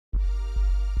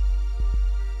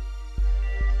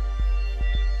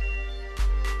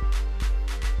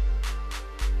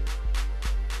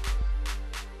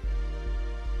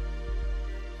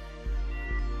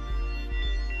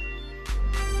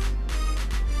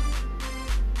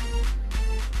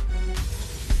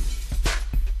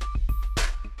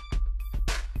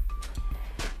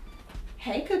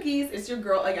Hey cookies, it's your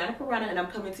girl Ayana Piranha, and I'm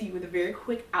coming to you with a very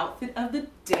quick outfit of the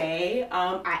day.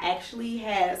 I actually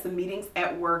had some meetings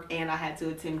at work and I had to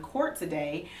attend court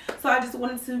today, so I just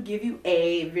wanted to give you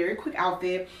a very quick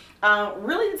outfit.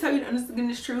 Really, to tell you the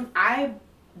honest truth, I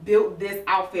built this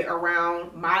outfit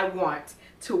around my want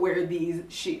to wear these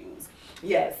shoes.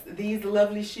 Yes, these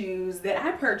lovely shoes that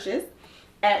I purchased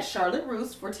at Charlotte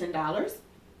Russe for $10.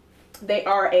 They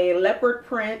are a leopard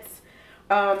print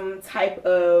type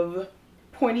of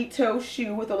pointy toe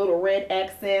shoe with a little red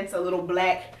accents, a little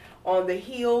black on the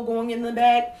heel going in the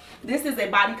back. This is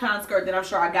a bodycon skirt that I'm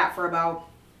sure I got for about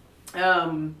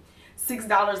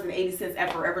 $6.80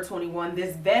 at Forever 21.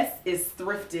 This vest is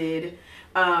thrifted,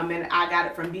 and I got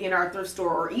it from B&R thrift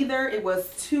store, or either it was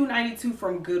 $2.92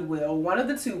 from Goodwill, one of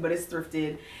the two, but it's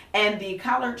thrifted. And the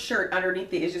collared shirt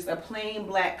underneath it is just a plain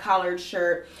black collared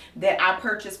shirt that I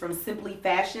purchased from Simply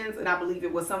Fashions, and I believe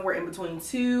it was somewhere in between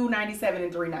 $2.97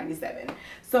 and $3.97.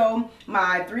 So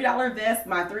my $3 vest,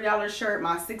 my $3 shirt,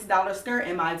 my $6 skirt,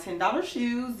 and my $10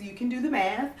 shoes, you can do the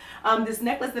math. This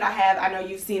necklace that I have, I know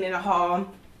you've seen in a haul.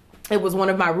 It was one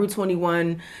of my Rue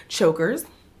 21 chokers.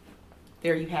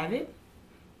 There you have it.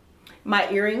 My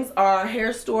earrings are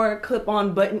hair store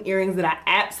clip-on button earrings that I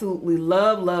absolutely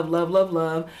love, love, love, love,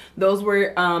 love. Those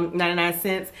were 99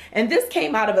 cents. And this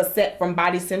came out of a set from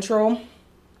Body Central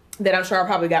that I'm sure I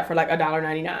probably got for like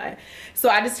 $1.99. So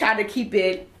I just tried to keep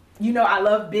it, you know, I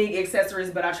love big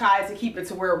accessories, but I tried to keep it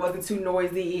to where it wasn't too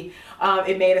noisy.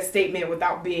 It made a statement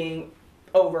without being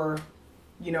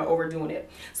overdoing it.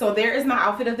 So there is my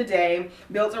outfit of the day,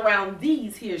 built around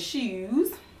these here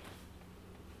shoes.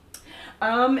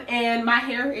 And my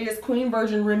hair is Queen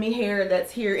Virgin Remy hair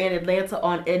that's here in Atlanta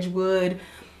on Edgewood.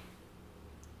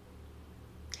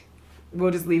 We'll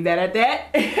just leave that at that.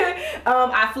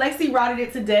 I flexi rotted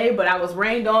it today, but I was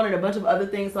rained on and a bunch of other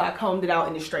things, so I combed it out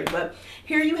in the straight. But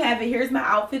here you have it. Here's my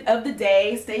outfit of the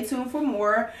day. Stay tuned for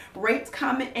more. Rate,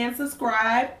 comment, and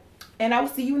subscribe. And I will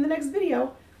see you in the next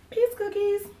video. Peace,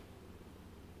 cookies.